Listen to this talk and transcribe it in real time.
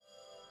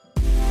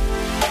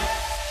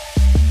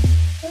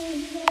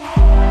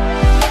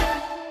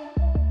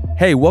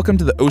Hey, welcome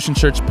to the Ocean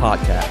Church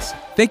podcast.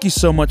 Thank you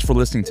so much for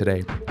listening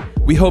today.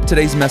 We hope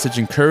today's message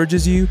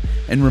encourages you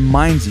and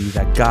reminds you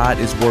that God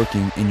is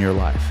working in your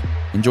life.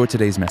 Enjoy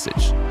today's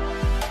message.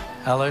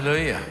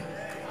 Hallelujah.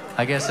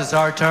 I guess it's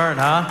our turn,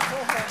 huh?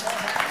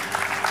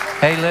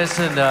 Hey,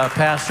 listen,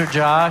 Pastor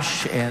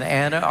Josh and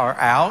Anna are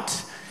out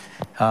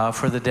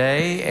for the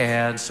day,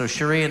 and so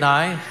Cherie and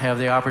I have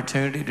the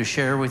opportunity to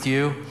share with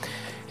you.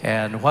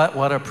 And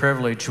what a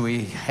privilege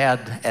we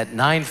had at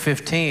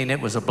 9:15. It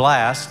was a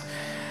blast.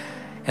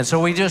 And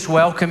so we just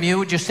welcome you.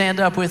 Would you stand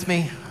up with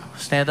me?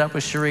 Stand up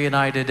with Cherie and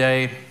I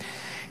today.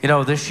 You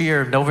know, this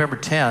year, November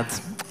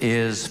 10th,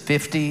 is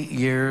 50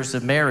 years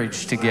of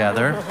marriage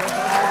together.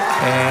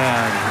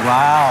 And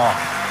wow,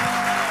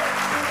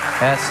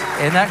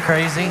 isn't that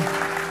crazy?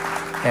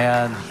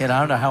 And you know, I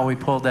don't know how we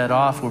pulled that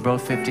off. We're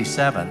both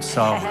 57,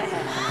 so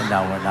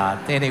no, we're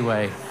not.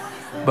 Anyway,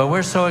 but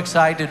we're so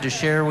excited to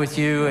share with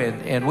you,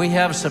 and we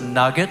have some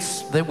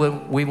nuggets that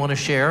we want to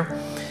share.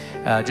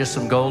 Just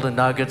some golden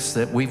nuggets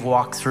that we've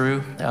walked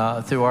through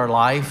our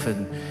life,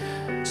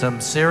 and some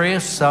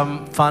serious,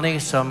 some funny,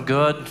 some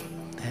good.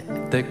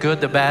 The good,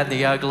 the bad,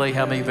 the ugly.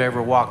 How many of you have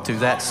ever walked through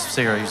that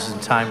series in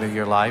time of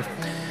your life?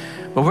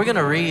 But we're going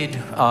to read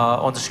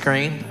on the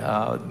screen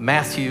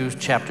Matthew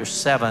chapter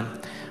 7,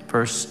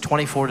 verse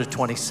 24 to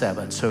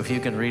 27. So if you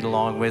can read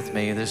along with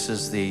me, this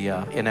is the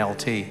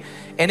NLT.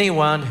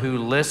 Anyone who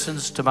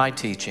listens to my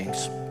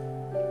teachings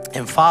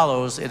and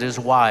follows it is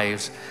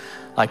wise,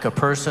 like a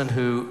person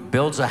who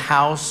builds a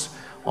house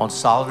on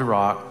solid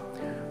rock.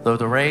 Though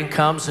the rain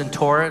comes in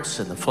torrents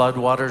and the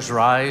floodwaters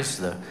rise,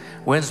 the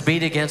winds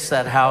beat against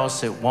that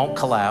house, it won't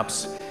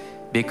collapse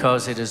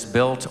because it is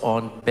built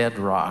on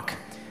bedrock.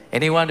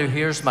 Anyone who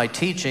hears my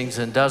teachings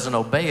and doesn't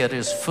obey it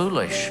is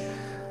foolish,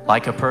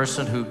 like a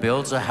person who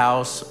builds a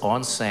house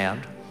on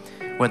sand.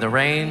 When the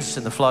rains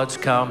and the floods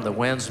come, the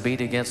winds beat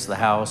against the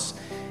house,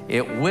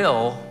 it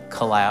will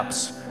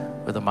collapse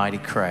with a mighty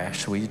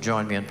crash. Will you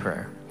join me in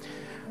prayer?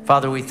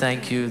 Father, we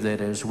thank you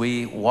that as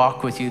we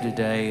walk with you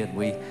today and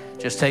we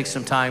just take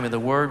some time in the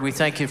Word, we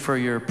thank you for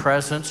your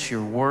presence,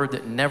 your Word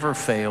that never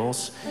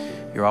fails.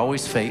 You're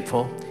always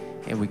faithful,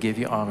 and we give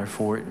you honor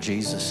for it in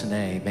Jesus'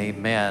 name.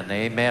 Amen.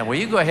 Amen. Will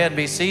you go ahead and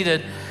be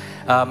seated?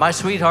 My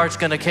sweetheart's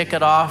going to kick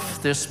it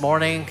off this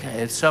morning.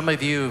 And some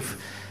of you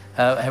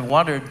have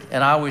wondered,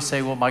 and I always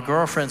say, well, my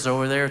girlfriend's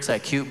over there. It's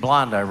that cute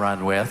blonde I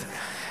run with.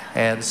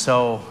 And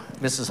so,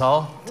 Mrs.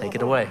 Hall, take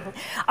it away.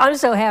 I'm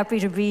so happy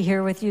to be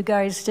here with you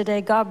guys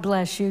today. God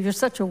bless you. You're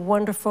such a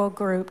wonderful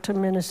group to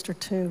minister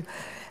to.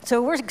 So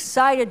we're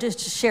excited just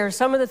to share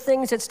some of the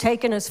things it's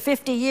taken us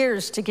 50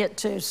 years to get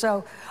to.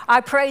 So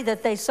I pray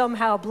that they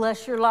somehow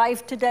bless your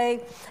life today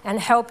and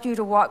help you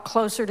to walk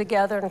closer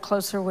together and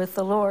closer with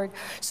the Lord.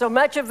 So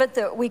much of it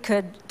that we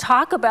could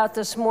talk about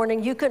this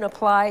morning, you can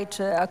apply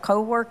to a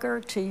coworker,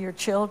 to your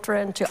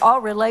children, to all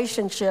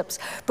relationships.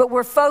 But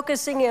we're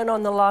focusing in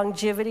on the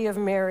longevity of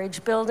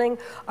marriage, building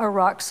a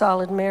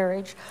rock-solid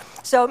marriage.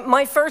 So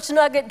my first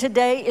nugget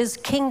today is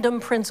kingdom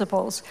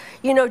principles.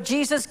 You know,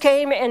 Jesus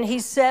came and he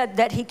said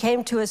that he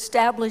came to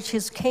establish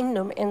his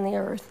kingdom in the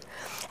earth.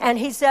 And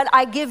he said,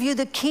 I give you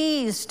the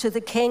keys to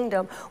the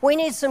kingdom. We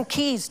need some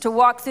keys to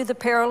walk through the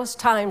perilous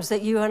times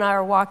that you and I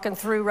are walking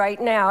through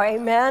right now.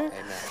 Amen? Amen.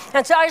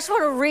 And so I just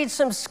want to read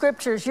some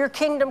scriptures. Your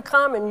kingdom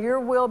come and your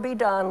will be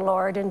done,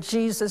 Lord, in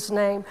Jesus'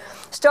 name.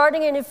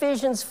 Starting in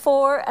Ephesians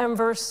 4 and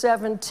verse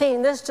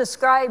 17, this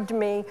described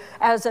me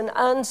as an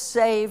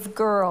unsaved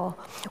girl.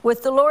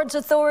 With the Lord's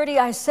authority,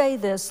 I say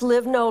this,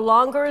 live no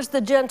longer as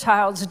the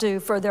Gentiles do,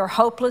 for they're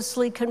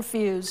hopelessly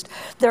confused.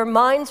 Their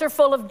minds are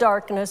full of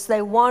darkness.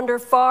 They wander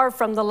far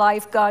from the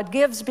life God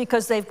gives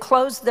because they've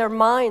closed their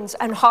minds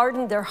and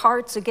hardened their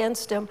hearts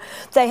against him.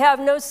 They have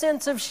no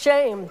sense of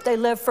shame. They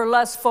live for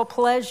lustful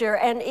pleasure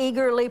and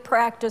eagerly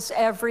practice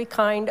every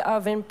kind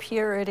of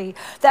impurity.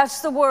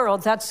 That's the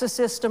world. That's the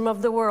system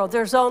of the world.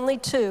 There's only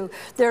two.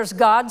 There's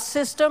God's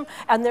system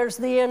and there's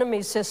the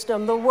enemy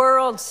system, the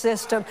world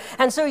system.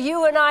 And so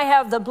you and I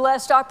have the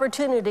blessed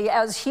opportunity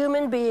as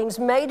human beings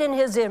made in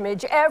his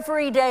image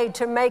every day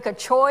to make a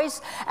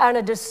choice and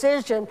a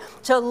decision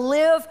to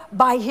live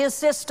by his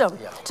system,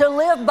 to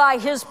live by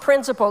his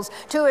principles,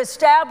 to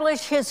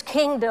establish his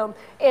kingdom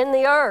in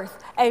the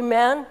earth.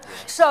 Amen?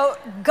 So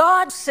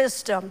God's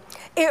system,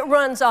 it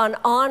runs on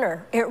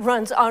honor. It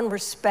runs on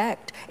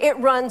respect. It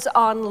runs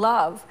on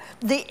love.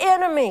 The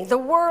enemy, the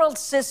world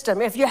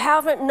system, if you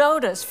haven't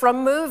noticed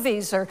from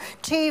movies or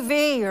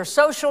TV or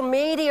social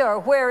media or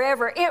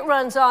wherever, it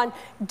runs on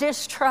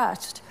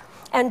distrust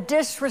and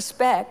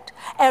disrespect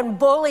and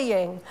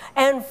bullying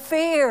and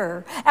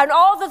fear and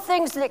all the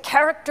things that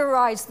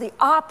characterize the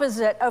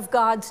opposite of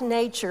God's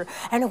nature.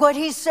 And what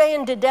he's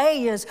saying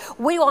today is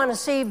we want to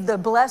see the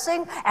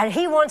blessing, and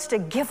he wants to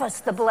give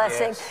us the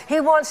blessing. Yes. He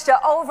wants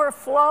to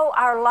overflow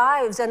our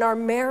lives and our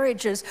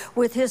marriages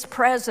with his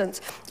presence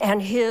and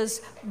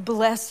his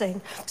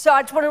blessing. So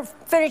I just want to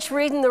finish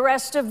reading the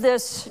rest of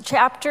this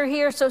chapter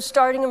here. So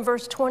starting in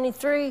verse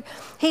 23,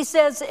 he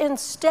says,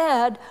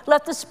 instead,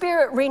 let the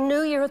Spirit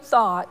renew your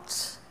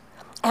thoughts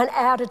and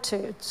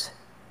attitudes.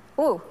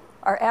 Ooh,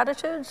 Our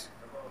attitudes?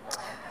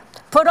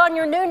 Put on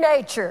your new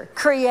nature,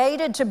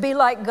 created to be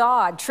like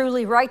God,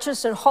 truly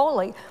righteous and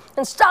holy.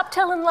 And stop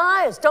telling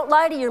lies. Don't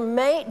lie to your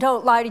mate.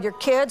 Don't lie to your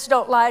kids.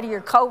 Don't lie to your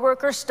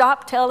coworkers.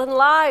 Stop telling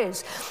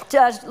lies.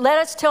 Just let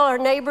us tell our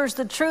neighbors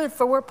the truth,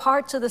 for we're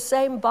parts of the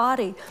same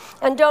body.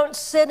 And don't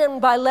sin in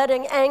by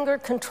letting anger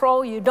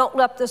control you. Don't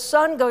let the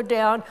sun go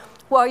down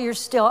while you're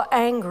still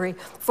angry.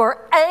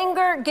 For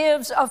anger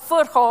gives a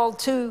foothold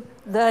to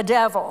the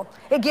devil.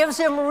 It gives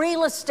him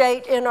real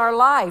estate in our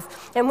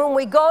life. And when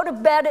we go to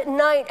bed at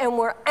night and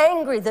we're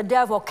angry, the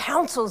devil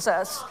counsels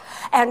us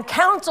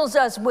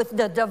with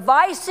the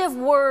divisive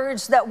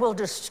words that will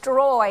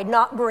destroy,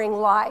 not bring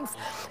life.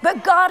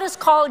 But God has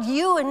called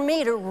you and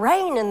me to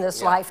reign in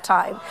this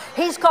lifetime.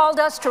 He's called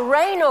us to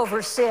reign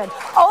over sin,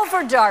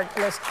 over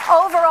darkness,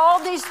 over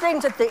all these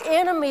things that the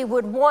enemy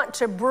would want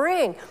to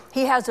bring.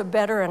 He has a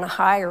better and a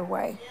higher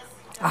way,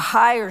 a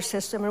higher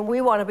system, and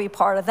we want to be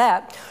part of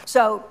that.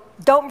 So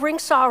don't bring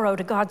sorrow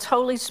to God's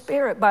Holy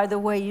Spirit by the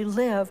way you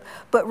live,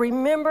 but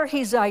remember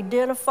He's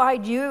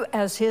identified you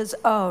as His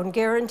own,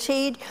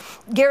 guaranteeing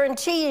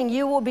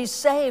you will be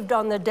saved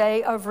on the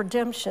day of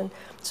redemption.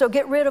 So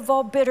get rid of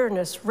all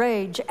bitterness,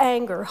 rage,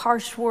 anger,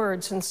 harsh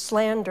words, and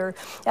slander,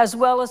 as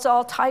well as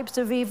all types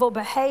of evil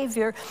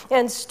behavior.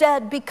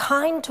 Instead, be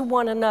kind to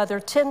one another,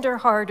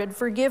 tender-hearted,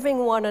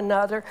 forgiving one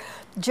another,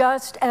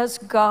 just as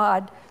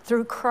God,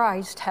 through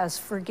Christ, has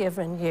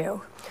forgiven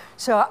you.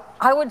 So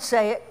I would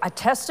say a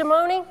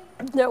testimony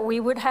that we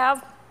would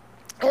have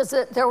is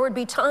that there would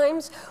be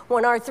times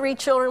when our 3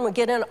 children would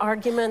get in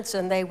arguments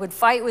and they would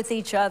fight with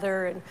each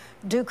other and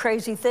do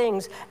crazy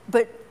things.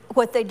 But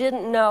what they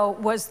didn't know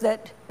was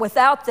that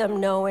without them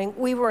knowing,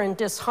 we were in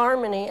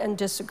disharmony and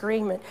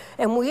disagreement.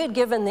 And we had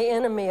given the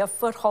enemy a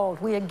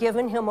foothold. We had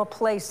given him a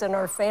place in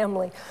our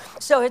family.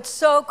 So it's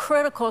so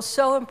critical,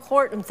 so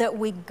important that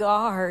we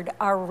guard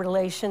our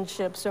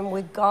relationships and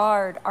we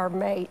guard our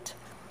mate.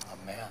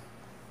 Amen.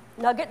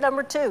 Nugget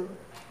number 2.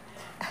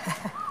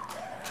 That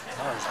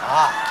was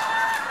hot.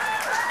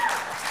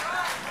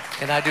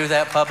 Can I do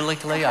that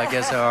publicly? I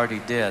guess I already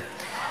did.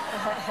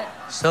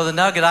 So the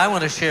nugget I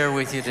want to share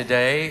with you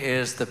today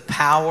is the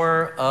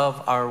power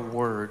of our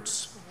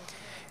words.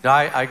 You know,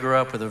 I grew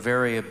up with a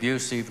very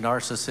abusive,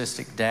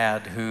 narcissistic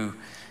dad who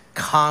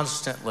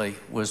constantly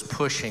was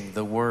pushing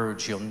the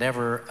words, you'll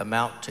never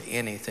amount to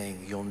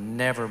anything, you'll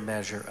never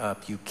measure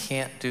up, you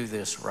can't do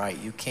this right,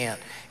 you can't.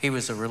 He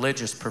was a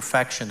religious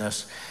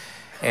perfectionist.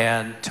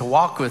 And to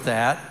walk with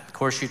that, of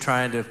course, you're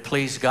trying to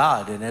please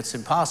God, and it's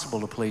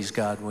impossible to please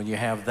God when you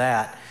have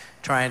that,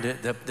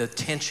 the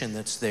tension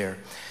that's there.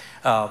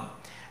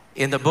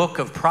 In the book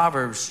of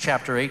Proverbs,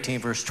 chapter 18,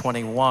 verse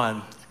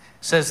 21,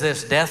 says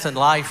this, death and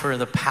life are in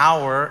the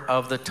power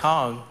of the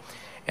tongue,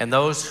 and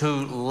those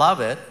who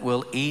love it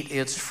will eat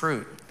its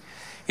fruit.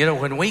 You know,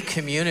 when we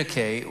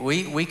communicate,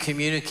 we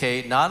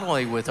communicate not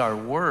only with our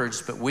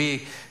words, but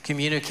we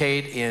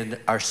communicate in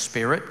our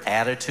spirit,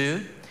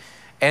 attitude,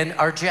 and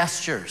our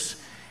gestures.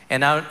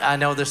 And I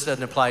know this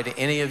doesn't apply to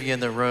any of you in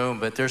the room,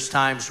 but there's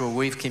times where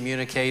we've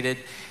communicated,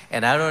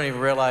 and I don't even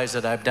realize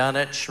that I've done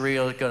it.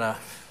 Sheree is gonna,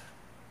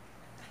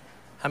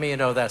 how many of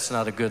you know that's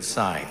not a good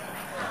sign?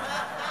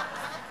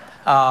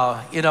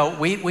 You know,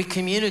 we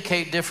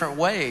communicate different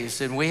ways,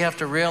 and we have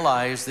to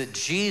realize that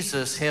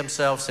Jesus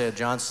himself said,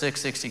 John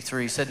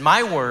 6:63, said,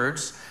 my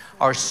words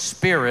are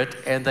spirit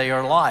and they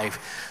are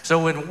life.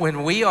 So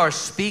when we are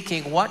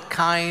speaking, what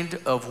kind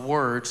of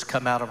words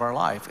come out of our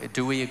life?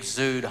 Do we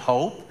exude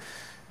hope?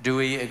 Do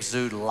we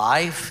exude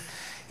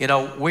life? You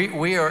know,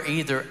 we are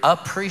either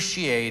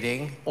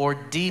appreciating or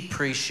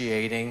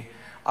depreciating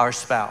our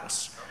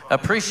spouse.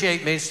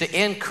 Appreciate means to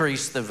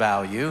increase the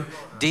value.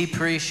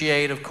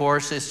 Depreciate, of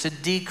course, is to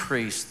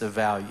decrease the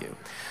value.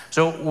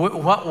 So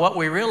what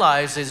we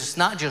realize is it's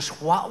not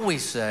just what we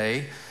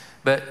say,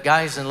 but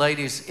guys and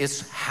ladies,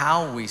 it's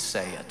how we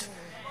say it.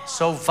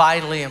 So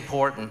vitally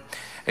important.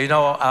 You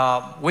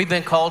know, we've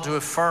been called to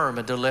affirm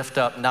and to lift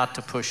up, not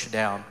to push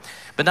down.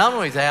 But not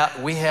only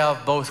that, we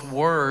have both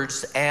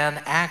words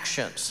and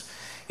actions.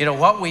 You know,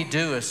 what we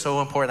do is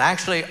so important.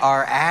 Actually,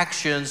 our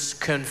actions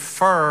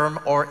confirm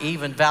or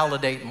even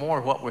validate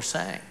more what we're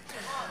saying.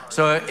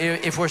 So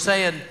if we're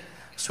saying,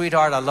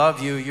 sweetheart, I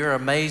love you, you're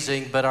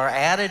amazing, but our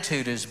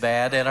attitude is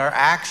bad and our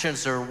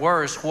actions are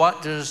worse,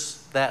 what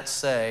does that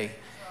say?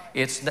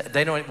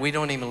 We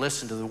don't even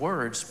listen to the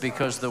words,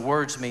 because the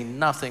words mean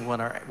nothing when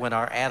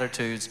our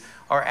attitudes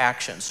are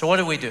actions. So what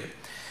do?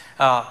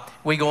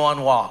 We go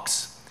on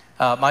walks.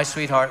 My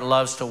sweetheart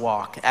loves to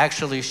walk.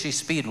 Actually, she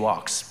speed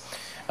walks.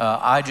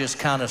 I just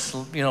kind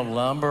of,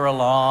 lumber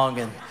along,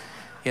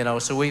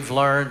 and, so we've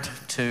learned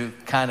to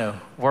kind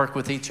of work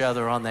with each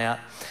other on that.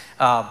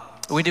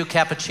 We do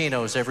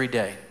cappuccinos every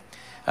day.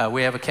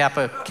 We have a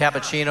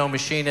cappuccino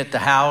machine at the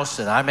house,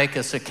 and I make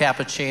us a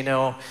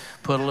cappuccino,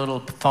 put a little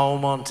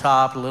foam on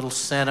top, a little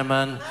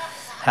cinnamon.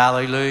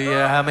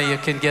 Hallelujah. How many of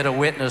you can get a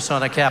witness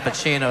on a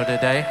cappuccino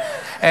today?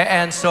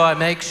 And so I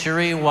make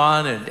Cherie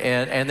one,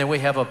 and then we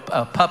have a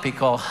puppy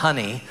called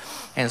Honey.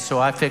 And so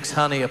I fix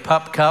Honey a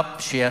pup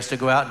cup. She has to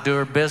go out and do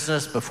her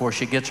business before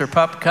she gets her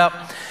pup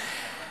cup.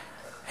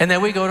 And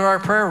then we go to our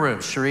prayer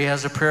room. Cherie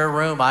has a prayer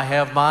room. I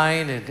have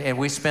mine. And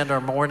we spend our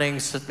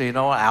mornings, an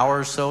hour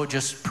or so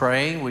just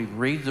praying. We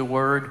read the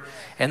Word.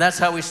 And that's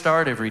how we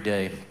start every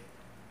day.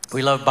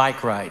 We love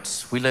bike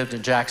rides. We lived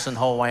in Jackson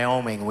Hole,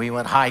 Wyoming. We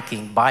went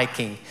hiking,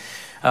 biking.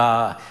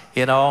 I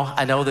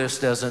know this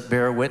doesn't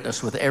bear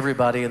witness with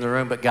everybody in the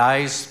room, but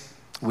guys,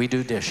 we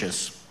do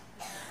dishes.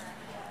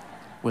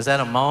 Was that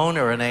a moan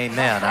or an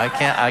amen? I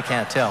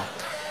can't tell.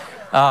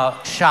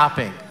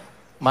 Shopping.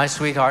 My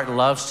sweetheart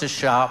loves to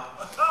shop.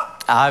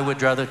 I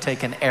would rather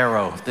take an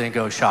arrow than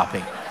go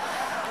shopping.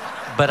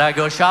 But I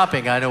go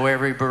shopping. I know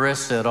every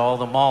barista at all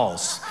the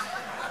malls.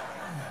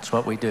 That's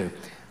what we do.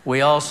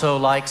 We also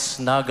like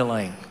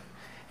snuggling.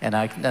 And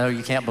I know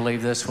you can't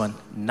believe this one,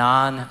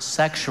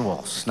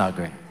 non-sexual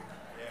snuggling.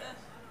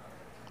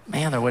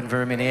 Man, there wasn't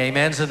very many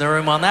amens in the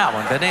room on that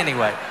one. But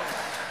anyway,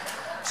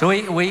 so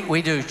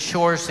we do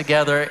chores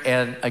together.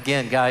 And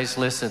again, guys,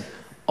 listen,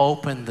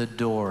 open the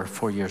door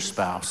for your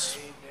spouse.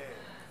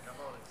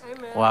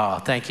 Amen. Wow,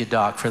 thank you,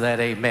 Doc, for that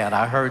amen.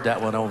 I heard that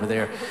one over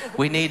there.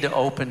 We need to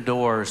open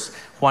doors.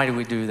 Why do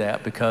we do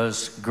that?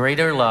 Because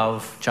greater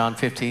love, John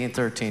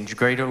 15:13,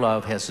 greater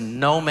love has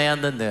no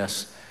man than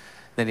this,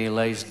 than he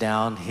lays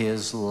down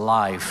his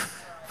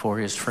life for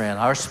his friend.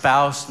 Our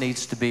spouse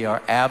needs to be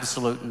our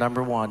absolute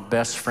number one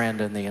best friend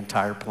in the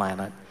entire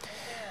planet.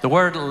 The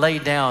word lay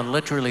down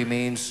literally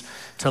means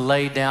to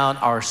lay down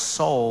our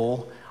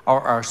soul,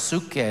 or our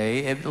suke.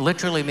 It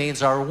literally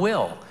means our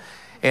will.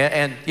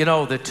 And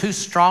the two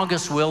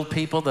strongest willed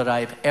people that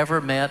I've ever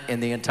met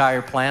in the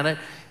entire planet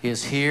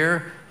is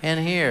here and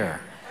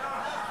here.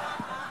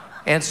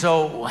 And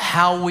so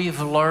how we've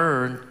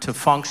learned to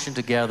function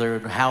together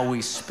and how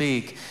we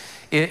speak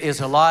is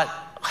a lot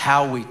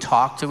how we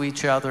talk to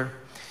each other,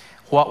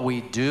 what we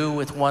do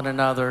with one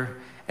another,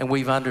 and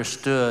we've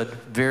understood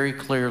very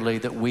clearly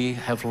that we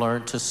have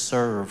learned to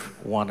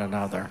serve one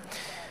another.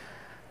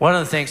 One of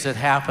the things that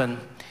happened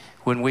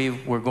when we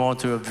were going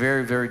through a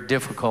very, very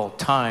difficult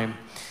time,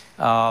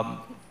 and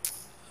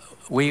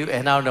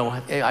I don't know,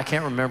 I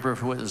can't remember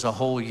if it was a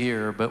whole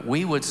year, but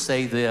we would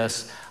say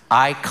this: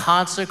 I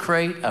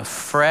consecrate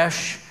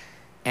afresh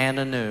and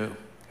anew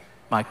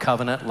my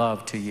covenant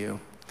love to you.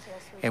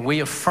 And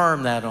we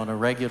affirm that on a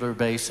regular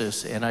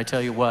basis. And I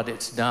tell you what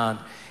it's done.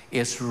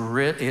 It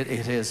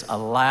has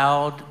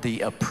allowed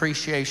the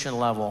appreciation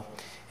level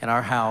in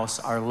our house,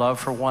 our love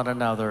for one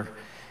another.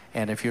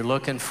 And if you're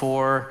looking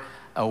for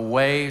a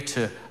way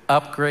to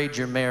upgrade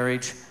your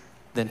marriage,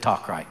 then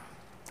talk right.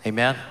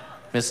 Amen?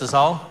 Mrs.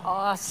 Hall?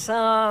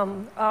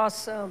 Awesome.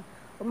 Awesome.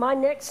 Well, my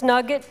next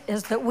nugget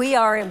is that we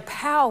are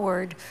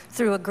empowered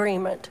through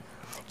agreement.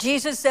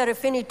 Jesus said,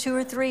 if any two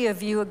or three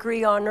of you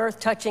agree on earth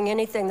touching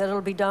anything, that it'll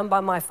be done by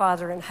my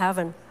Father in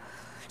heaven.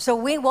 So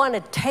we want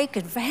to take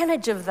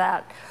advantage of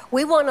that.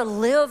 We want to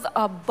live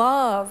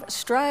above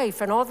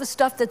strife and all the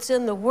stuff that's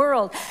in the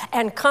world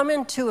and come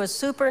into a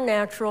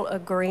supernatural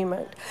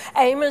agreement.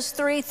 Amos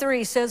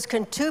 3:3 says,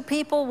 can two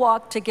people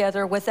walk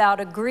together without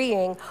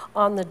agreeing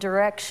on the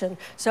direction?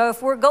 So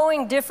if we're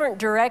going different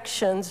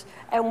directions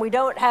and we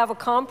don't have a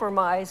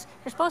compromise,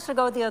 you're supposed to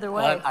go the other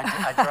way. Well,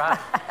 I tried.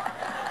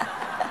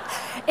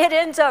 It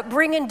ends up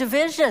bringing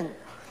division.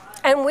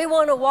 And we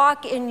want to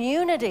walk in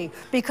unity,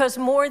 because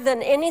more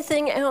than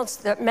anything else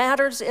that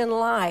matters in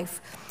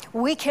life,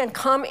 we can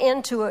come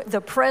into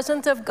the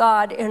presence of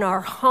God in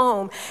our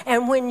home.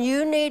 And when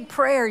you need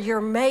prayer,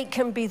 your mate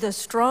can be the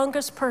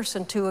strongest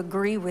person to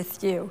agree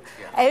with you.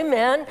 Yes.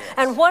 Amen. Yes.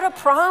 And what a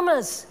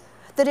promise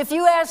that if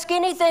you ask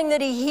anything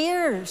that he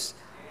hears.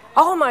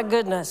 Oh my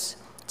goodness,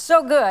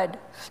 so good.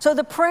 So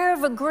the prayer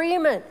of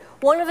agreement,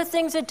 one of the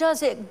things it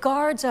does, it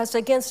guards us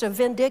against a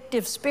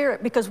vindictive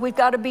spirit, because we've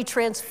got to be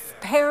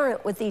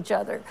transparent with each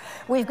other.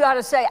 We've got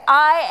to say,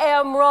 I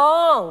am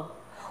wrong.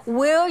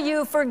 Will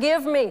you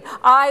forgive me?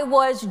 I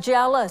was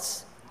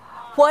jealous.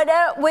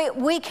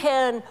 We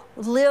can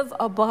live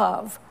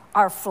above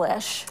our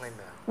flesh. Amen.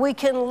 We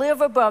can live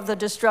above the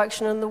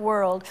destruction in the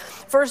world.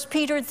 1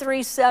 Peter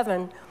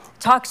 3:7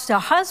 talks to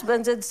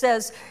husbands and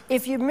says,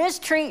 if you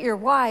mistreat your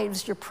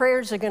wives, your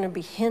prayers are going to be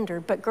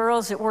hindered. But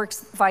girls, it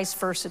works vice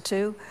versa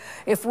too.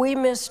 If we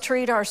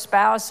mistreat our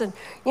spouse, and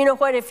you know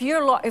what, if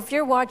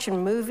you're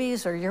watching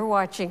movies or you're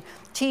watching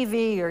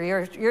TV or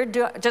you're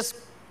just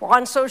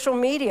on social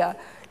media,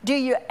 do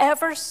you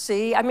ever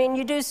see,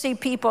 you do see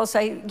people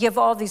give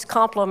all these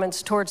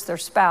compliments towards their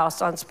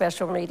spouse on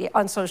social media,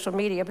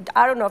 but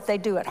I don't know if they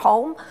do at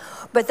home,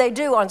 but they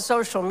do on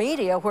social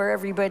media where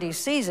everybody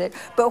sees it.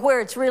 But where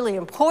it's really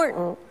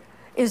important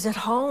is at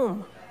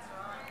home.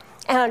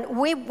 And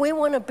we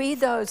want to be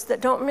those that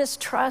don't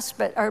mistrust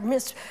or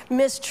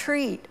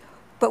mistreat.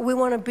 But we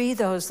want to be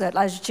those that,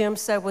 as Jim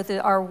said with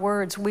our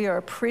words, we are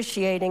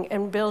appreciating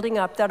and building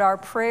up, that our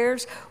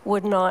prayers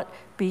would not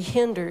be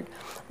hindered.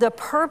 The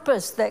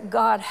purpose that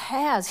God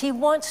has, he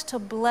wants to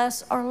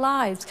bless our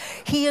lives.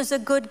 He is a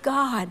good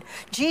God.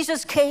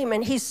 Jesus came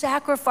and he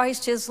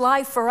sacrificed his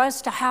life for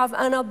us to have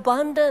an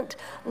abundant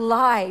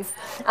life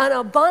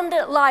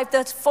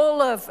that's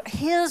full of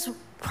his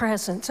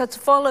presence. It's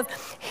full of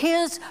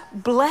His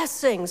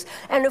blessings.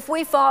 And if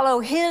we follow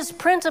His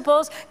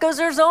principles, because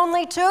there's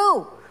only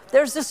two.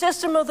 There's the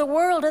system of the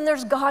world and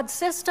there's God's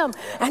system.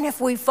 And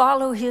if we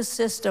follow His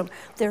system,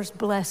 there's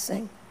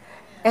blessing.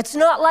 It's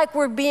not like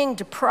we're being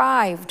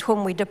deprived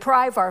when we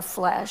deprive our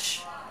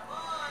flesh.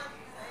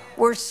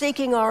 We're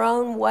seeking our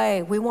own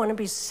way. We want to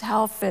be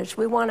selfish.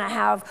 We want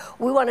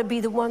to be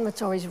the one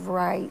that's always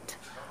right.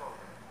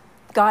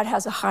 God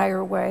has a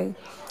higher way.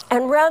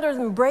 And rather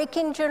than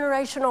breaking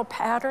generational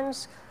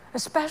patterns,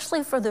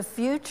 especially for the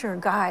future,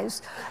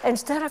 guys,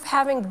 instead of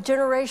having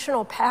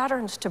generational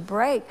patterns to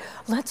break,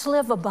 let's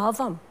live above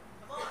them.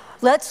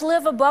 Let's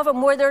live above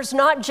them where there's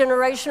not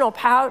generational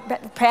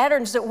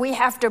patterns that we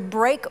have to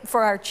break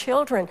for our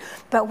children,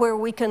 but where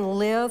we can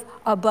live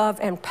above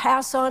and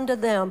pass on to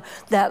them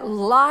that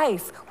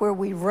life where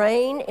we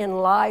reign in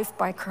life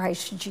by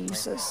Christ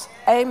Jesus.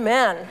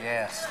 Amen.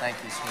 Yes, thank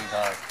you,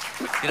 sweetheart.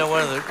 You know,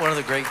 one of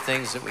the great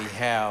things that we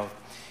have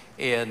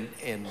in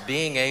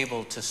being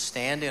able to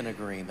stand in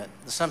agreement,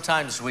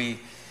 sometimes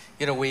we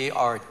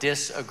are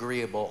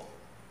disagreeable.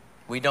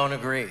 We don't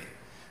agree.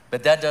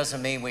 But that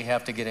doesn't mean we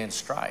have to get in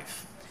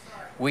strife.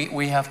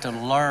 We have to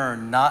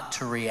learn not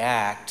to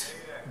react,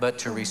 but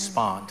to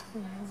respond.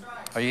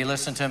 Are you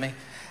listening to me?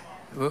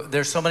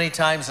 There's so many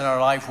times in our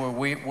life where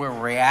we're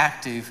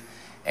reactive,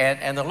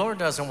 and the Lord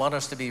doesn't want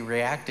us to be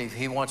reactive.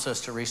 He wants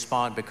us to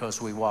respond because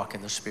we walk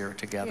in the Spirit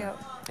together.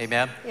 Yep.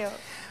 Amen? Yep.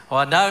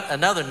 Well,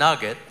 another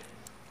nugget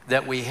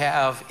that we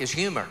have is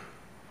humor.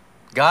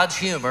 God's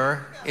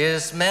humor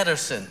is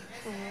medicine.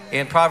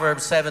 In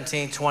Proverbs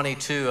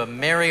 17:22, a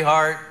merry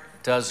heart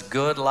does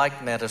good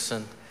like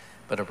medicine,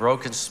 but a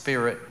broken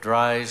spirit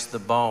dries the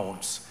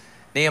bones.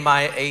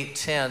 Nehemiah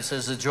 8:10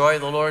 says, the joy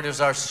of the Lord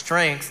is our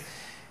strength.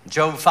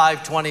 Job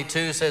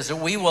 5:22 says that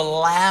we will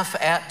laugh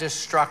at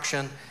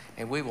destruction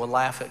and we will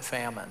laugh at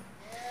famine.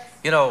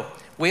 You know,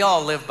 we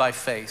all live by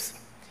faith.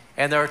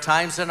 And there are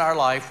times in our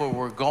life where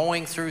we're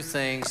going through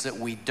things that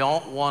we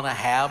don't want to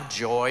have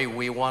joy.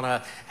 We want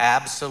to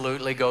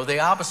absolutely go the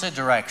opposite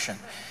direction.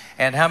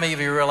 And how many of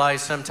you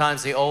realize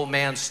sometimes the old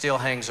man still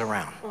hangs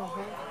around?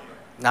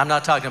 I'm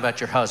not talking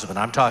about your husband.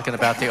 I'm talking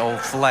about the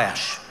old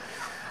flesh.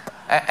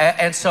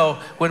 And so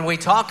when we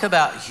talk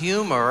about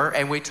humor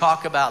and we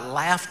talk about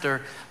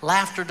laughter,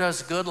 laughter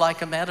does good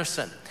like a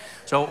medicine.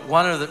 So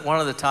one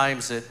of the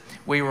times that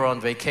we were on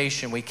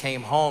vacation, we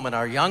came home and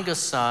our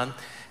youngest son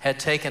had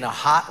taken a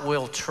Hot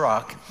Wheel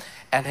truck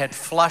and had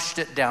flushed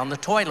it down the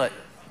toilet.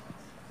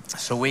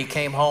 So we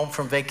came home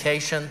from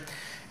vacation,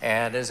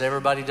 and as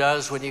everybody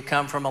does when you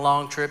come from a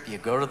long trip, you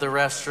go to the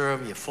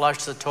restroom, you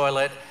flush the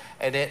toilet,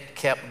 and it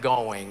kept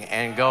going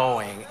and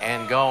going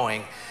and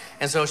going.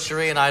 And so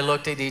Cherie and I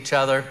looked at each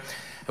other.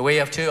 We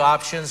have two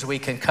options. We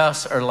can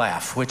cuss or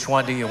laugh. Which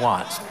one do you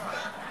want?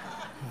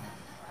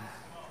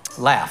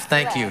 Laugh.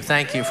 Thank you.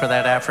 Thank you for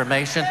that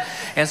affirmation.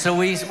 And so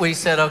we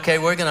said, okay,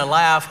 we're going to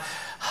laugh.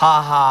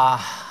 Ha, ha,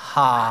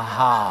 ha,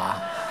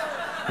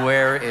 ha.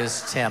 Where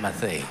is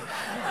Timothy?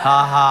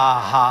 Ha, ha,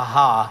 ha,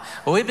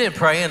 ha. Well, we've been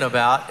praying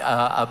about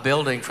a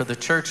building for the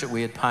church that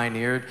we had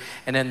pioneered.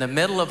 And in the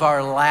middle of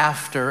our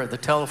laughter, the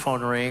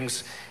telephone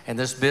rings, and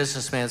this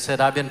businessman said,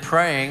 I've been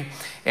praying,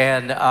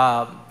 and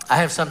I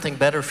have something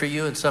better for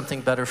you and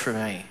something better for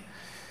me.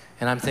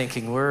 And I'm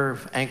thinking, we're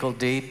ankle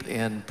deep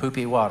in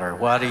poopy water.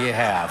 What do you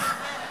have?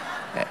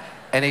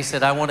 And he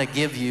said, I want to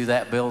give you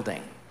that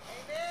building.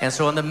 And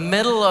so in the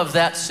middle of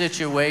that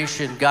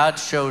situation, God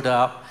showed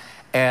up.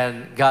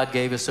 And God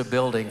gave us a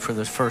building for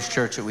this first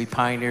church that we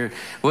pioneered.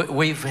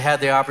 We've had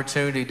the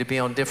opportunity to be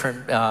on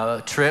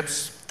different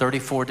trips,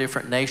 34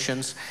 different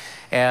nations.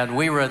 And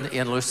we were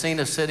in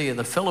Lucena City in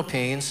the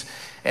Philippines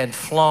and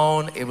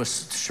flown.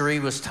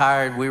 Cherie was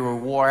tired. We were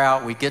wore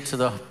out. We get to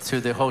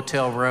the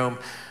hotel room.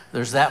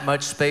 There's that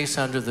much space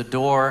under the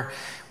door.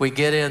 We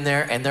get in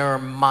there and there are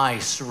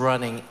mice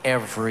running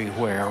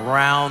everywhere,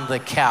 around the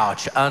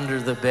couch, under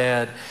the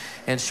bed.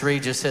 And Cherie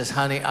just says,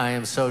 honey, I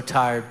am so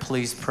tired.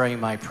 Please pray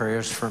my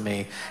prayers for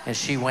me. And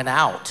she went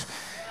out.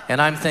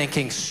 And I'm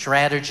thinking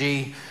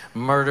strategy,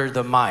 murder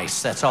the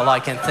mice. That's all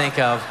I can think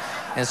of.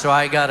 And so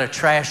I got a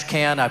trash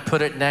can. I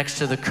put it next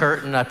to the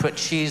curtain. I put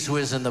Cheese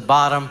Whiz in the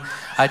bottom.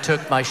 I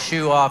took my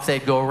shoe off.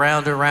 They'd go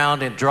round and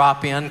round and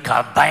drop in.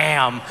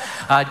 Kabam!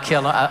 I'd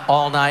kill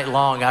all night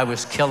long. I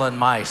was killing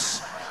mice.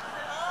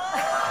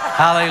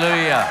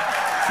 Hallelujah.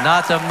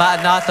 Not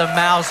the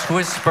mouse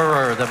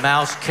whisperer, the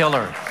mouse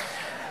killer.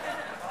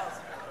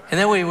 And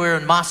then we were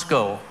in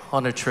Moscow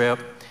on a trip,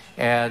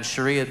 and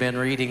Cherie had been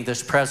reading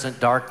This Present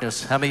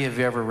Darkness. How many of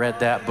you ever read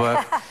that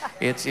book?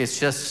 It's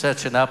just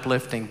such an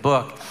uplifting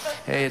book.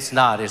 It's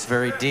not. It's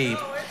very deep.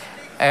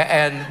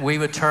 And we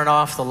would turn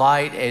off the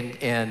light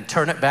and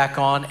turn it back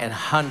on, and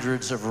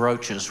hundreds of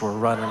roaches were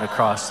running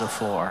across the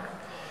floor.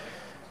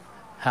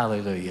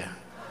 Hallelujah.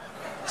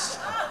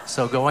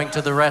 So going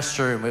to the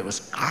restroom, it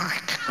was... No,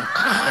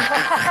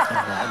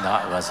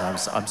 it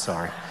wasn't. I'm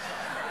sorry.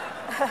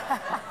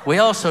 We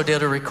also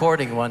did a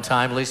recording one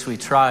time, at least we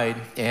tried,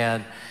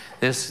 and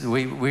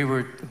we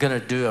were going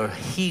to do a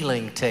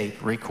healing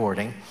tape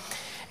recording.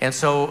 And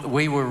so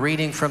we were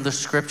reading from the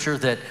scripture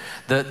that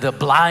the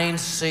blind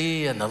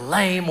see and the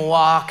lame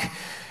walk.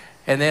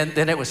 And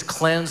then it was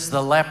cleanse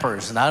the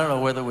lepers. And I don't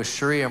know whether it was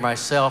Cherie or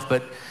myself,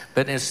 but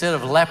instead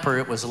of leper,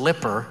 it was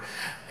lipper.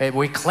 And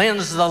we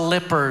cleansed the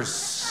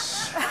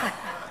lippers.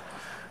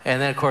 And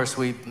then, of course,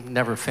 we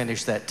never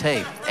finished that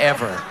tape,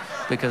 ever,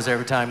 because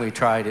every time we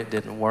tried, it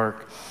didn't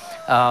work.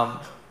 My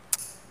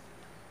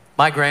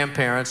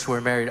grandparents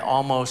were married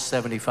almost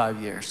 75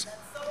 years,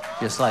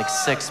 just like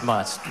 6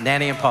 months.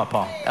 Nanny and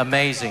Papa,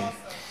 amazing.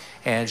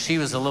 And she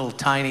was a little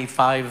tiny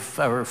 4'7",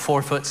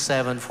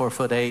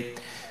 4'8",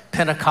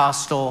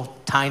 Pentecostal,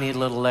 tiny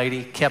little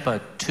lady, kept a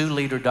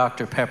 2-liter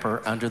Dr.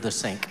 Pepper under the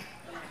sink.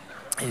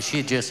 And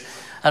she just,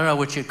 I don't know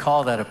what you'd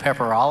call that, a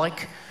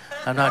pepperolic?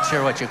 I'm not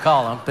sure what you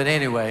call them, but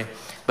anyway,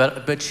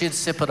 but she'd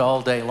sip it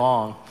all day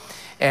long.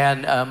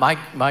 And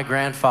my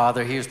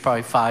grandfather, he was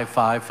probably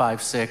 5'5",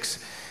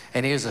 5'6",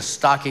 and he was a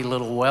stocky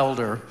little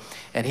welder.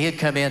 And he'd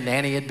come in,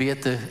 Nanny would be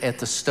at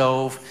the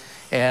stove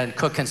and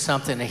cooking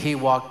something, and he'd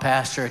walk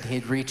past her, and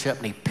he'd reach up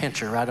and he'd pinch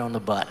her right on the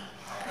butt.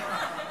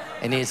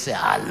 And he'd say,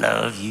 "I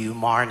love you,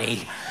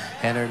 Marnie."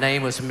 And her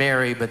name was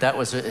Mary, but that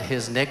was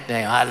his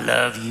nickname. "I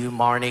love you,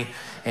 Marnie."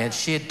 And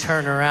she'd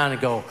turn around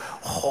and go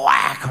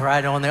whack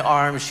right on the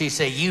arm. She'd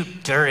say, "You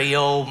dirty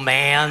old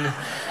man."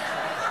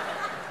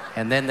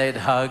 And then they'd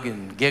hug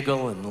and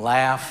giggle and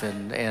laugh.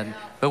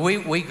 But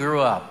we grew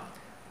up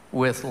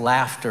with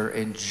laughter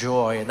and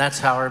joy, and that's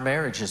how our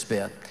marriage has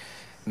been.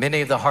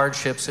 Many of the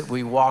hardships that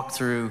we walk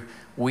through,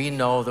 we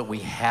know that we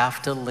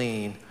have to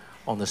lean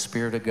on the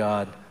Spirit of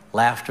God.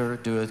 Laughter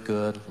doeth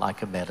good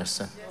like a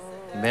medicine.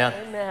 Amen.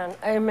 Amen.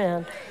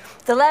 Amen.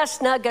 The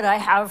last nugget I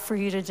have for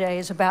you today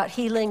is about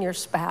healing your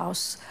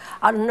spouse.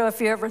 I don't know if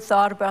you ever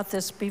thought about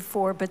this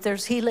before, but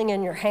there's healing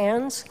in your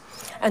hands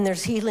and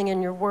there's healing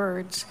in your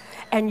words.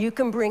 And you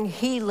can bring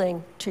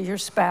healing to your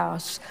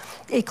spouse.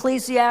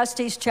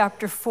 Ecclesiastes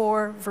chapter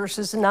 4,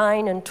 verses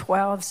 9 and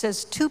 12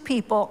 says, 2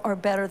 people are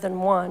better than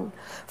one,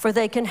 for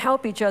they can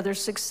help each other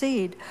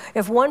succeed.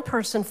 If one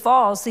person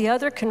falls, the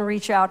other can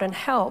reach out and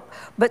help.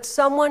 But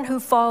someone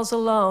who falls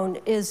alone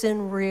is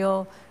in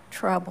real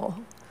trouble.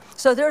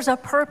 So there's a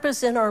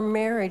purpose in our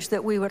marriage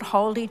that we would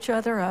hold each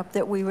other up,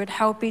 that we would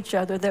help each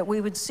other, that we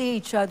would see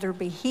each other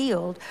be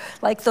healed.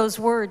 Like those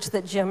words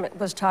that Jim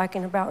was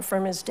talking about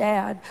from his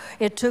dad.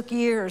 It took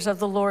years of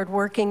the Lord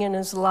working in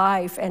his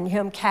life and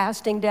him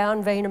casting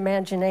down vain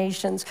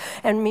imaginations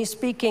and me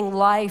speaking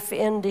life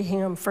into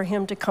him for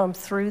him to come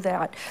through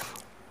that,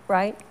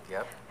 right?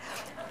 Yep.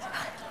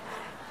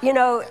 You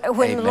know,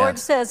 when Amen. The Lord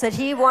says that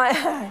he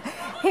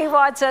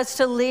wants us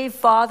to leave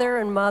father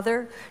and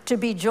mother, to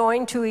be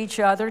joined to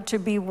each other, to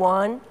be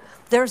one,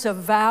 there's a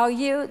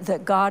value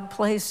that God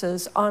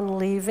places on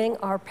leaving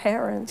our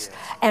parents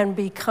and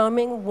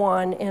becoming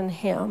one in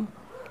him.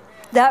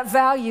 That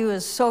value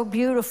is so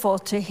beautiful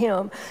to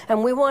him.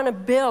 And we want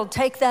to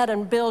take that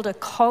and build a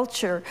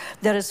culture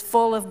that is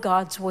full of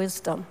God's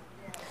wisdom.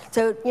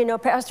 So, you know,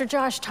 Pastor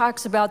Josh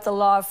talks about the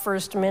law of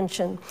first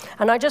mention.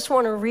 And I just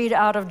want to read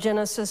out of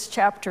Genesis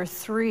chapter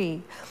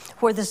 3,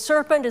 where the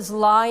serpent is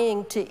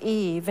lying to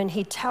Eve, and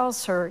he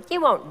tells her,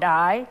 "You won't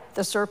die."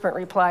 The serpent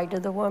replied to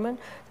the woman,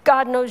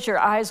 "God knows your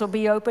eyes will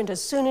be opened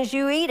as soon as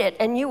you eat it,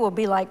 and you will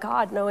be like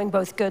God, knowing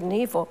both good and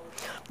evil."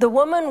 The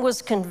woman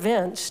was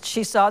convinced.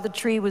 She saw the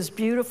tree was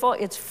beautiful,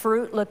 its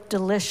fruit looked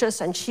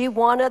delicious, and she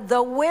wanted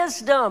the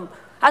wisdom.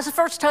 That's the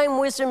first time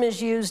wisdom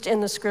is used in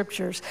the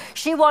scriptures.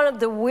 She wanted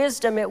the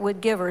wisdom it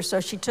would give her. So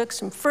she took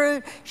some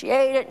fruit, she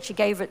ate it, she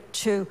gave it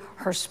to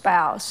her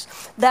spouse.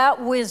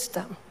 That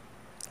wisdom,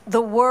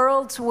 the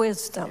world's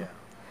wisdom,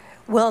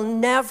 will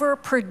never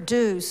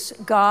produce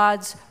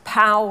God's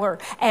power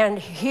and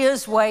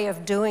his way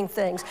of doing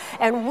things.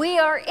 And we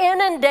are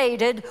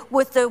inundated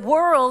with the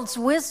world's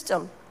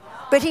wisdom.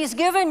 But he's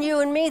given you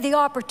and me the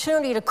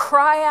opportunity to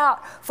cry out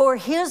for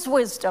his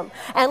wisdom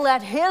and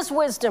let his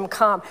wisdom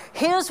come,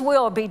 his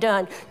will be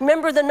done.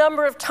 Remember the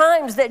number of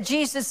times that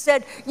Jesus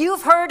said,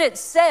 "You've heard it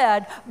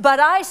said,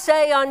 but I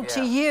say unto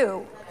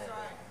you."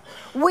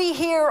 We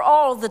hear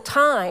all the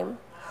time.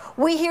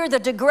 We hear the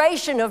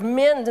degradation of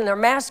men and their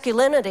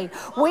masculinity.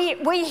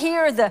 We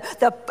hear the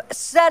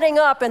setting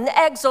up and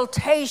the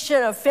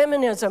exaltation of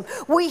feminism.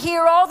 We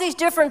hear all these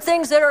different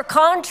things that are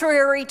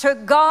contrary to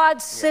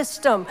God's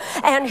system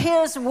and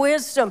his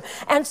wisdom.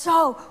 And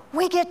so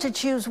we get to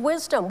choose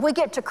wisdom. We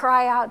get to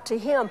cry out to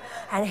him,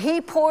 and he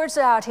pours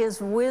out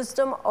his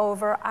wisdom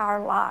over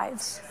our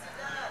lives.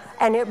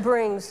 And it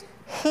brings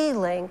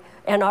healing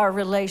in our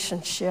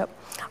relationship.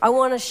 I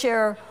want to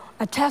share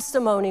a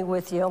testimony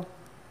with you.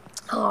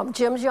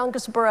 Jim's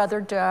youngest brother,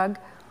 Doug,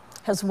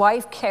 his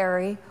wife,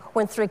 Carrie,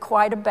 went through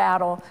quite a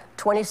battle.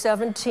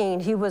 2017,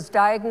 he was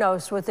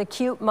diagnosed with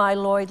acute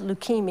myeloid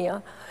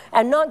leukemia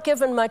and not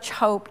given much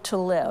hope to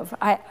live.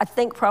 I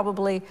think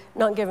probably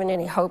not given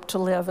any hope to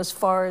live as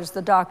far as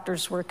the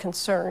doctors were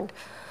concerned.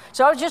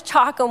 So I was just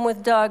talking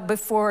with Doug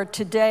before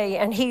today,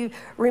 and he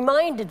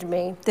reminded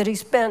me that he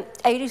spent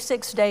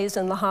 86 days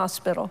in the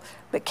hospital,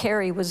 but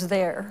Carrie was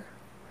there.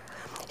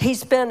 He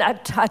spent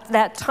at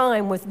that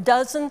time with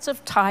dozens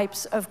of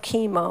types of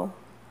chemo.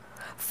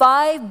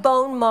 5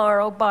 bone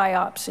marrow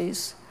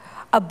biopsies,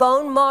 a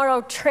bone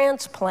marrow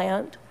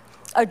transplant,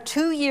 a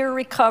 2-year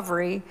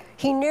recovery.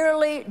 He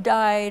nearly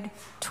died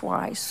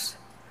twice,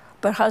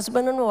 but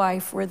husband and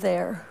wife were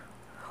there.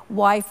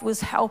 Wife was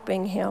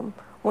helping him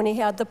when he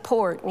had the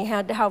port, and he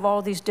had to have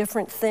all these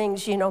different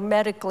things,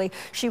 medically.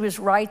 She was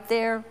right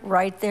there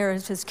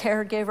as his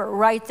caregiver,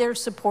 right there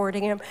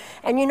supporting him.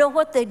 And you know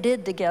what they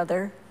did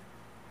together?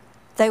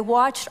 They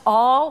watched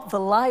all the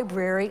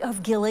library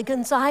of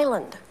Gilligan's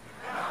Island.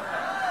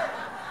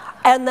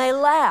 And they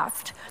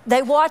laughed.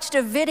 They watched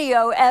a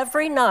video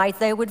every night.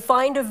 They would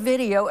find a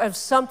video of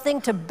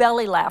something to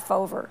belly laugh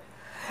over.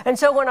 And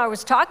so when I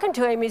was talking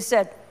to him, he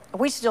said,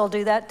 we still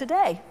do that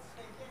today.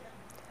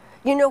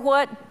 You know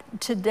what?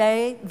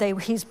 Today,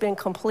 he's been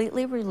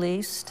completely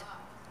released.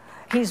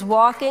 He's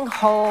walking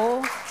whole.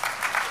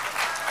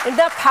 Isn't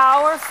that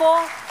powerful?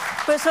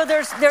 But so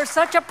there's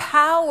such a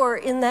power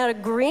in that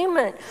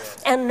agreement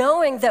and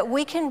knowing that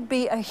we can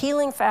be a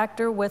healing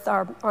factor with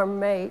our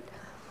mate.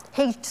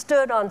 He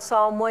stood on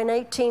Psalm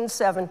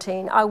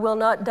 118:17. I will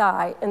not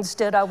die.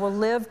 Instead, I will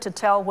live to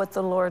tell what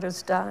the Lord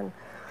has done.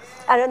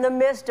 And in the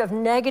midst of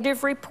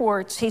negative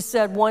reports, he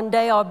said, one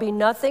day I'll be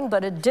nothing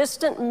but a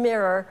distant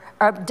memory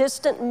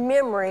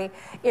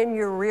in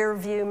your rear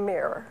view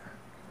mirror.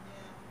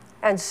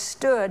 And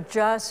stood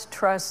just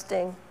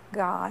trusting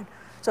God.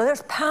 So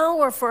there's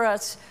power for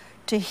us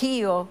to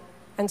heal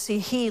and see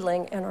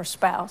healing in our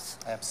spouse.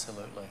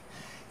 Absolutely.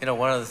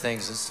 One of the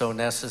things that's so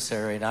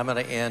necessary, and I'm going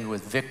to end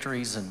with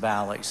victories and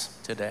valleys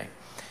today.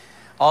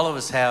 All of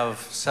us have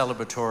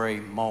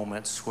celebratory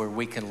moments where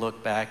we can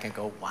look back and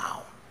go,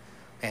 wow,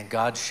 and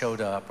God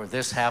showed up, or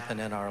this happened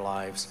in our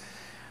lives.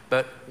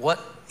 But what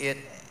it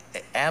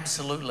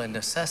absolutely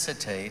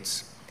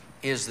necessitates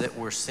is that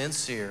we're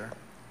sincere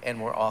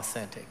and we're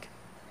authentic.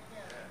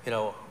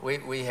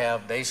 We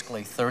have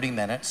basically 30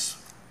 minutes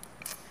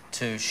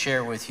to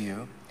share with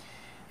you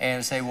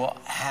and say, well,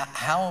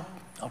 how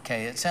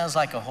okay, it sounds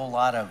like a whole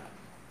lot of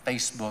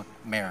Facebook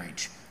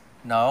marriage.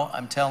 No,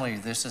 I'm telling you,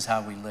 this is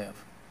how we live.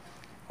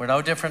 We're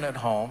no different at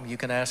home. You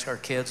can ask our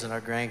kids and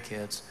our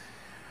grandkids,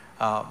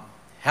 how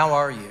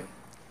are you?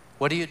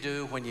 What do you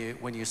do when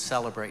you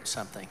celebrate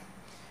something?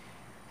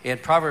 In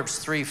Proverbs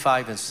 3,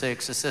 5, and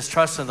 6, it says,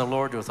 trust in the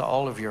Lord with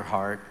all of your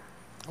heart.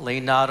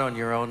 Lean not on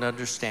your own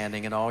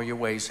understanding. In all your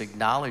ways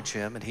acknowledge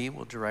him, and he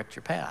will direct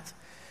your path.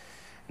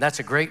 And that's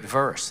a great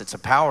verse. It's a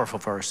powerful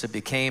verse. It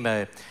became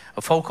a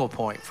focal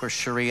point for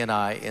Cherie and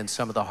I in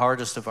some of the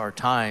hardest of our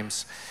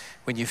times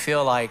when you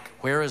feel like,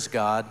 where is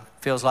God?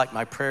 Feels like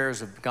my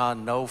prayers have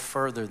gone no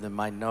further than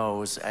my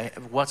nose.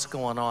 What's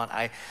going on?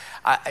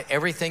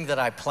 Everything that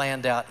I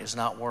planned out is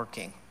not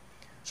working.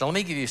 So let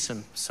me give you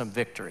some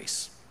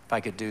victories, if I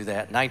could do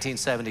that. In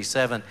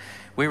 1977,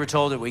 we were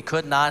told that we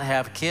could not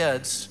have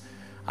kids.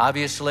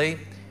 Obviously,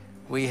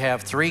 we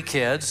have 3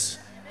 kids,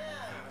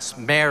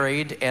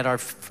 married, and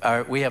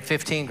we have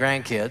 15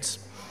 grandkids.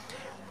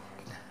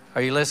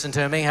 Are you listening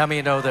to me? How many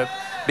of you know that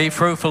be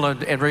fruitful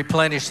and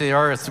replenish the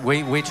earth?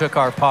 We took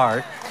our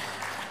part.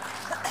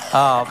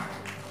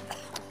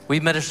 We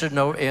ministered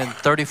in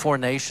 34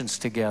 nations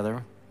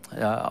together,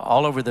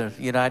 all over the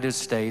United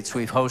States.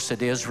 We've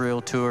hosted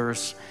Israel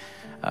tours.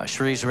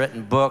 Cherie's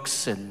written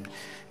books and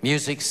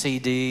music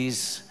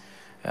CDs.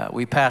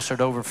 We pastored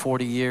over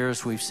 40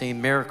 years. We've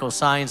seen miracles,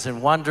 signs,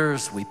 and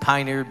wonders. We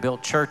pioneered,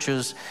 built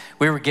churches.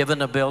 We were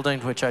given a building,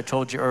 which I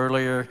told you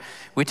earlier.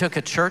 We took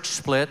a church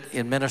split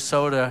in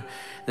Minnesota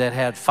that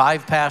had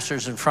 5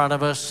 pastors in front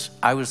of us.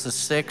 I was the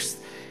 6th,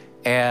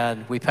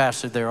 and we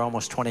pastored there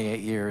almost 28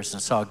 years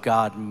and saw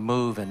God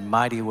move in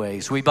mighty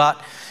ways. We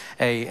bought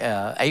a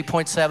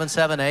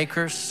 8.77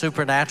 acres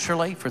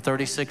supernaturally for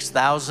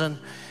 $36,000.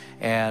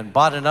 And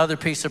bought another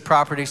piece of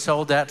property,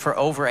 sold that for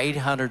over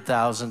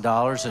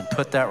 $800,000 and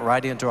put that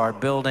right into our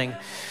building.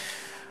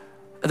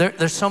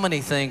 There's so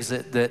many things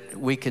that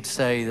we could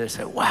say that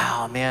say,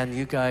 wow, man,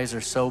 you guys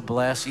are so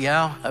blessed.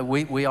 Yeah,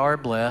 we are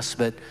blessed,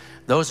 but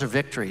those are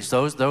victories.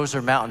 Those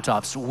are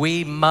mountaintops.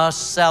 We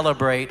must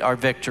celebrate our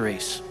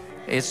victories.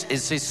 It's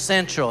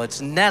essential, it's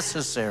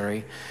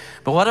necessary.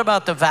 But what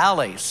about the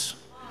valleys?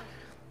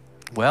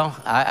 Well,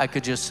 I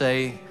could just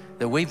say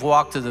that we've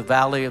walked through the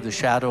valley of the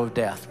shadow of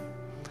death.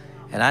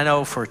 And I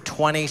know for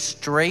 20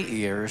 straight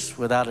years,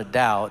 without a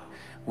doubt,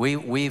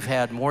 we've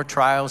had more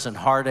trials and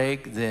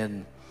heartache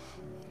than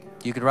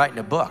you could write in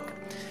a book.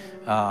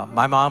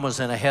 My mom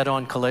was in a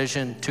head-on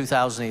collision in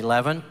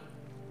 2011,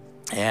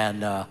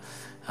 and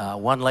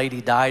one lady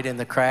died in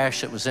the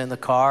crash that was in the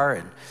car,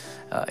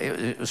 and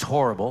it was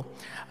horrible.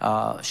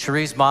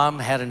 Cherie's mom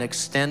had an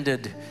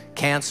extended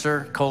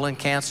cancer, colon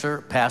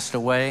cancer, passed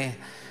away.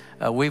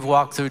 We've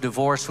walked through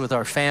divorce with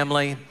our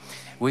family.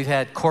 We've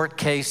had court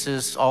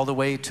cases all the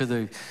way to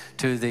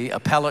the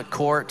appellate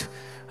court,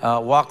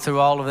 walked through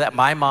all of that.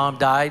 My mom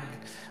died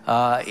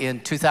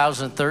in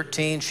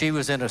 2013. She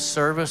was in a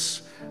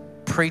service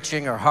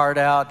preaching her heart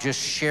out,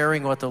 just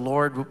sharing what the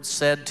Lord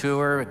said to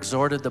her,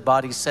 exhorted the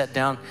body, sat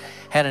down,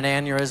 had an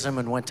aneurysm,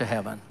 and went to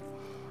heaven.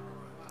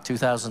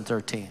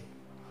 2013.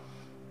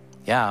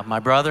 Yeah, my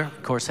brother,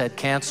 of course, had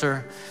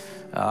cancer.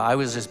 I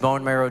was his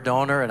bone marrow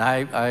donor, and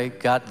I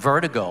got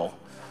vertigo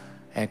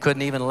and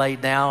couldn't even lay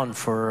down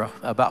for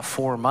about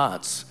 4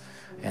 months.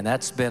 And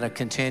that's been a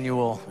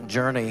continual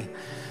journey.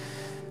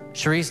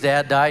 Cherie's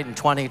dad died in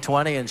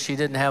 2020, and she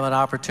didn't have an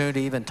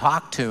opportunity to even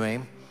talk to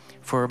him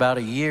for about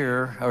a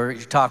year, or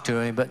talk to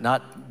him, but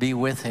not be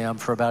with him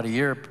for about a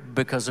year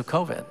because of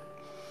COVID.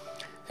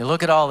 You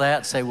look at all that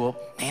and say, well,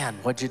 man,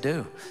 what'd you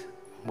do?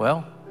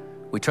 Well,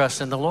 we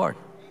trust in the Lord.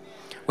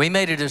 We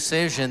made a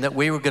decision that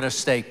we were going to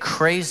stay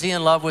crazy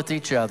in love with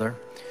each other.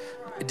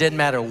 It didn't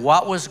matter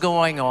what was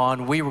going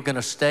on. We were going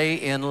to stay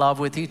in love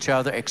with each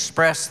other,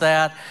 express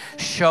that,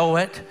 show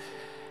it.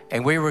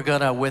 And we were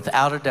going to,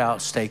 without a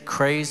doubt, stay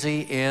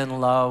crazy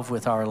in love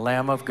with our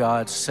Lamb of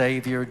God,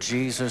 Savior,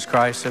 Jesus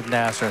Christ of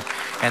Nazareth.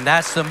 And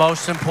that's the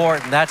most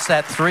important. That's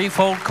that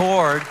threefold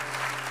cord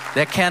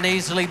that can't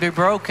easily be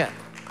broken.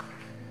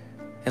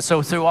 And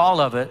so through all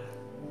of it,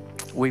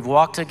 we've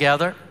walked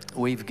together.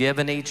 We've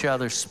given each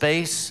other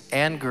space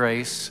and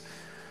grace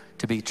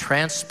to be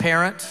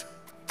transparent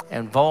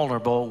and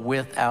vulnerable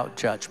without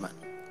judgment.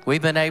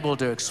 We've been able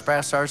to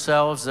express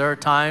ourselves. There are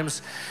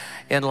times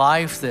in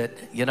life that,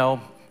 you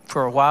know,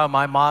 for a while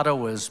my motto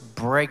was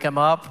break them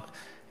up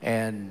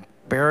and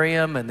bury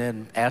them and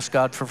then ask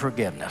God for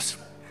forgiveness.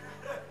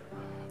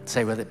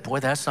 Say, well, boy,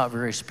 that's not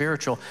very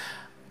spiritual.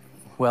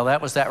 Well,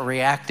 that was that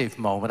reactive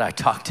moment I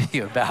talked to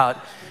you about.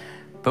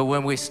 But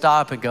when we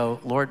stop and go,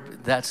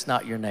 Lord, that's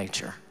not your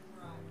nature.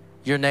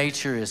 Your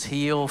nature is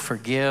heal,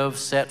 forgive,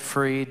 set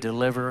free,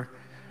 deliver.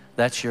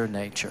 That's your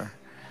nature.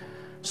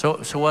 So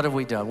what have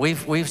we done?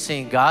 We've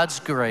seen God's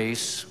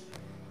grace,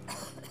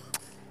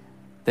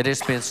 that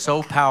it's been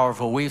so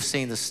powerful. We've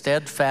seen the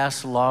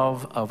steadfast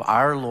love of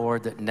our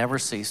Lord that never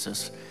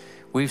ceases.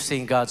 We've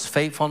seen God's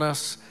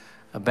faithfulness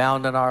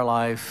abound in our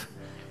life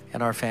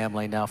and our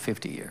family now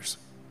 50 years.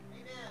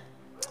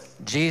 Amen.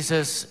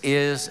 Jesus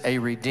is a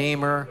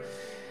redeemer.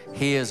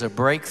 He is a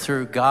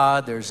breakthrough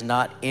God. There's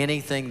not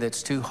anything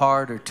that's too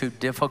hard or too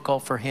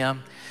difficult for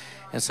him.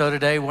 And so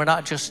today, we're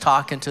not just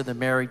talking to the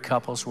married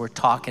couples, we're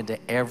talking to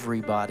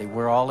everybody.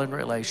 We're all in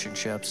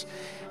relationships,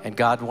 and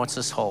God wants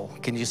us whole.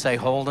 Can you say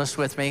wholeness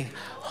with me?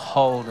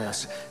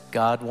 Wholeness.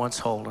 God wants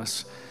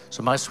wholeness.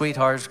 So my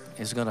sweetheart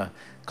is going to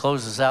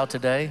close us out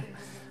today.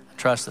 I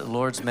trust that the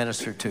Lord's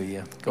ministered to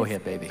you. Go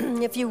ahead, baby.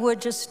 If you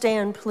would just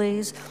stand,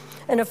 please.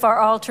 And if our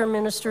altar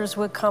ministers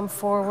would come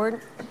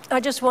forward, I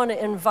just want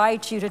to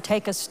invite you to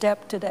take a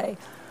step today.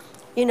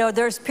 You know,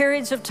 there's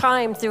periods of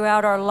time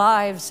throughout our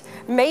lives,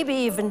 maybe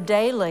even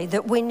daily,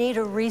 that we need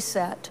a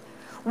reset.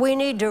 We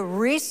need to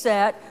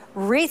reset,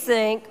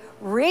 rethink,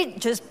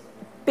 just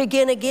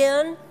begin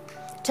again,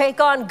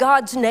 take on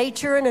God's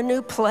nature in a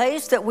new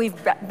place that we've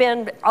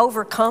been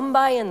overcome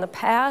by in the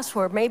past,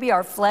 where maybe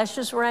our flesh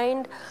has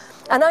reigned.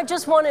 And I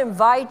just want to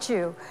invite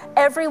you,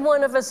 every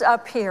one of us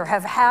up here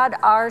have had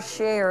our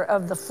share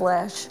of the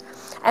flesh.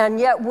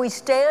 And yet we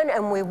stand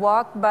and we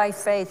walk by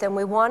faith, and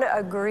we want to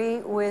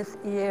agree with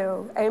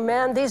you.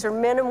 Amen. These are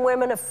men and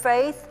women of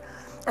faith.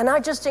 And I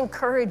just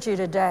encourage you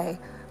today,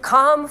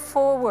 come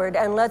forward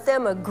and let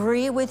them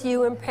agree with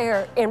you in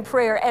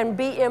prayer and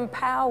be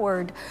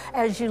empowered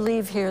as you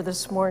leave here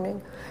this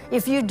morning.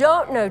 If you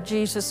don't know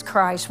Jesus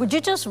Christ, would you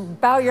just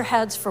bow your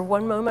heads for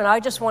one moment? I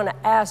just want to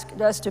ask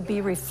us to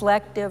be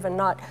reflective and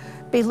not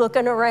be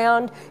looking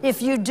around.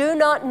 If you do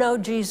not know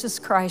Jesus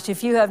Christ,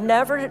 if you have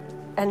never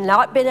and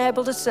not been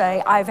able to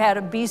say, I've had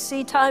a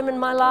BC time in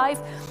my life,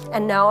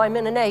 and now I'm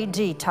in an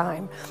AD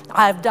time.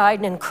 I've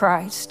died in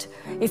Christ.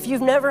 If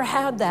you've never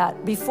had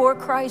that before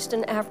Christ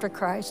and after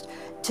Christ,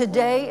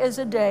 today is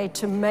a day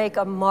to make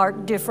a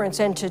marked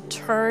difference and to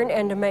turn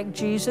and to make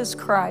Jesus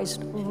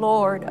Christ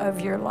Lord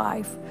of your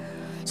life.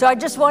 So I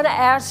just want to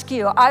ask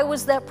you, I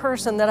was that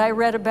person that I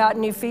read about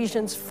in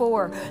Ephesians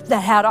 4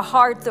 that had a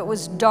heart that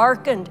was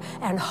darkened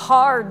and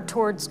hard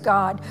towards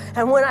God.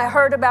 And when I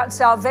heard about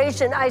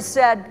salvation, I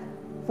said,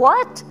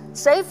 what?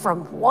 Saved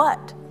from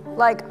what?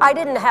 Like, I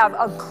didn't have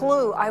a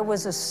clue I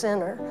was a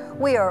sinner.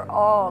 We are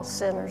all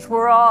sinners.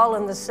 We're all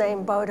in the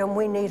same boat, and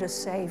we need a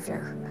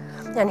Savior.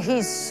 And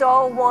He's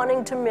so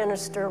wanting to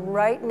minister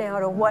right now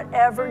to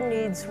whatever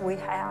needs we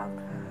have.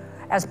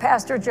 As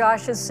Pastor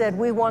Josh has said,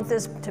 we want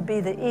this to be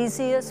the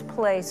easiest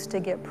place to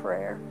get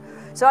prayer.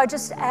 So I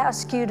just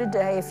ask you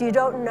today, if you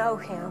don't know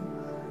Him,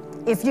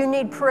 if you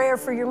need prayer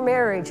for your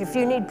marriage, if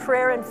you need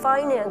prayer in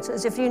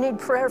finances, if you need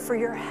prayer for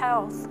your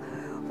health,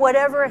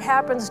 whatever it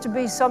happens to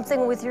be,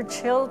 something with your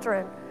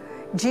children,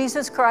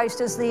 Jesus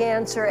Christ is the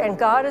answer, and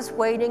God is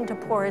waiting to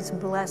pour His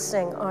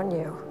blessing on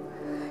you.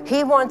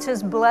 He wants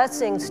His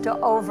blessings to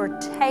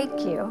overtake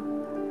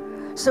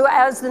you. So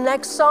as the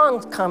next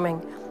song's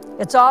coming,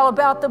 it's all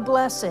about the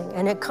blessing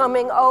and it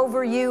coming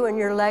over you and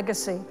your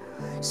legacy.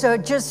 So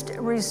just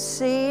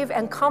receive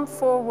and come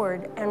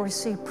forward and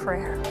receive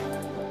prayer.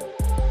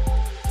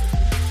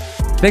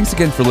 Thanks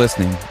again for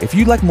listening. If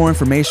you'd like more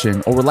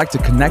information or would like to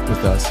connect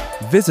with us,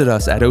 visit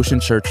us at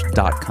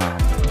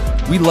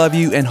oceanchurch.com. We love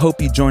you and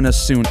hope you join us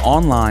soon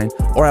online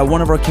or at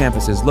one of our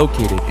campuses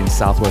located in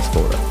Southwest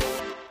Florida.